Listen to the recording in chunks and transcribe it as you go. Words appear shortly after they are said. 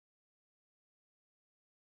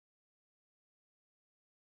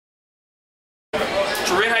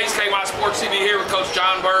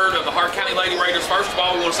John Burd of the Hart County Lady Raiders. First of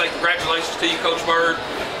all, we want to say congratulations to you, Coach Burd.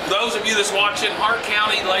 For those of you that's watching, Hart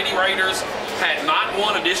County Lady Raiders had not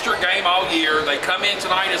won a district game all year. They come in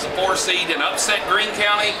tonight as a 4 seed and upset Greene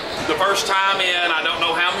County the first time in I don't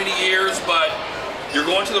know how many years, but you're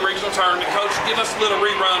going to the regional tournament. Coach, give us a little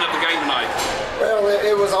rerun of the game tonight. Well,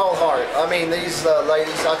 it was all Hart. I mean, these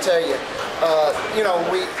ladies, I tell you,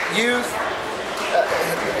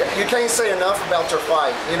 you can't say enough about their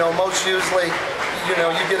fight. You know, most usually, you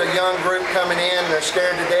know, you get a young group coming in and they're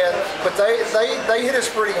scared to death, but they hit us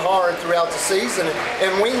pretty hard throughout the season,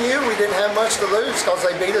 and we knew we didn't have much to lose because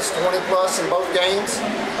they beat us 20 plus in both games.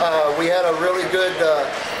 We had a really good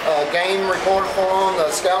game report for them,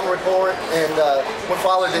 the scouting report, and we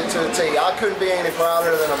followed it to a T. I couldn't be any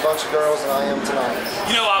prouder than a bunch of girls than I am tonight.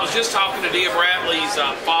 You know, I was just talking to Dia Bradley's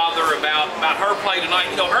father about her play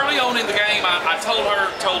tonight. You know, early on in the game, I told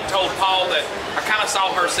Paul that I kind of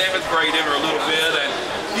saw her 7th grade in her a little bit, and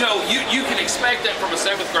you know, you can expect that from a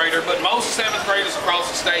 7th grader, but most 7th graders across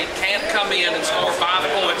the state can't come in and score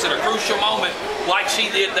 5 points at a crucial moment like she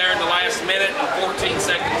did there in the last minute and 14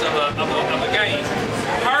 seconds of the game.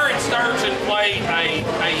 Her and Sturgeon played a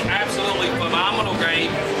absolutely phenomenal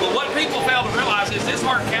game, but what people fail to realize is this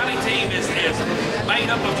Hart County team is made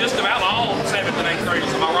up of just about all 7th and 8th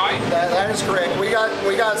graders. Am I right? That is correct. We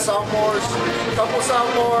got sophomores, a couple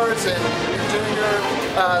sophomores, and junior.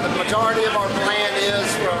 The majority of our plan is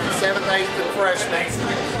from 7th, 8th, and freshmen.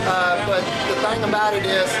 But the thing about it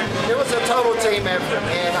is, it was a total team effort,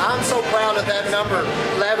 and I'm so proud of that number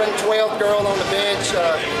 11, 12 girl on the bench,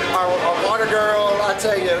 our water girl. I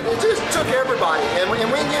tell you, it just took everybody, and we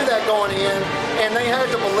knew that going in, and they had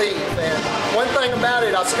to believe. And one thing about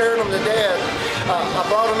it, I scared them to death. I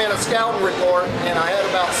brought them in a scouting report, and I had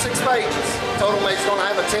about 6 pages. Told them they was going to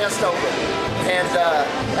have a test open, and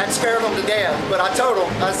that scared them to death. But I told them,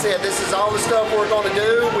 I said, this is all the stuff we're going to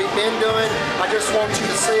do. We've been doing. I just want you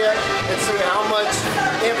to see it and see how much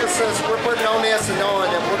emphasis we're putting on this, and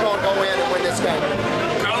knowing that we're going to go in and win this game.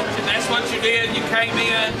 Coach, and that's what you did. You came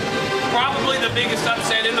in, probably the biggest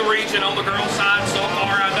upset in the region on the girls' side so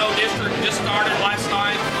far. I know district just started last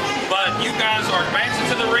night, but you guys are advancing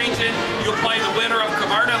to the region. You'll play the winner of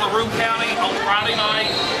Caverna and LaRue County on Friday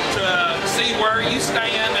night to see where you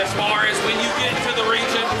stand as far as